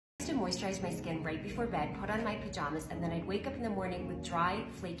to moisturize my skin right before bed, put on my pajamas, and then I'd wake up in the morning with dry,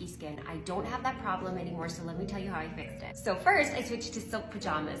 flaky skin. I don't have that problem anymore, so let me tell you how I fixed it. So first, I switched to silk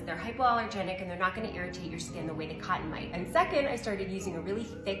pajamas. They're hypoallergenic and they're not gonna irritate your skin the way that cotton might. And second, I started using a really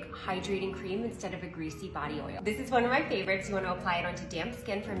thick, hydrating cream instead of a greasy body oil. This is one of my favorites. You wanna apply it onto damp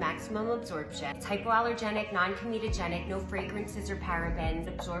skin for maximum absorption. It's hypoallergenic, non-comedogenic, no fragrances or parabens,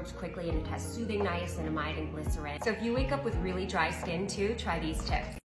 absorbs quickly, and it has soothing niacinamide and glycerin. So if you wake up with really dry skin too, try these tips.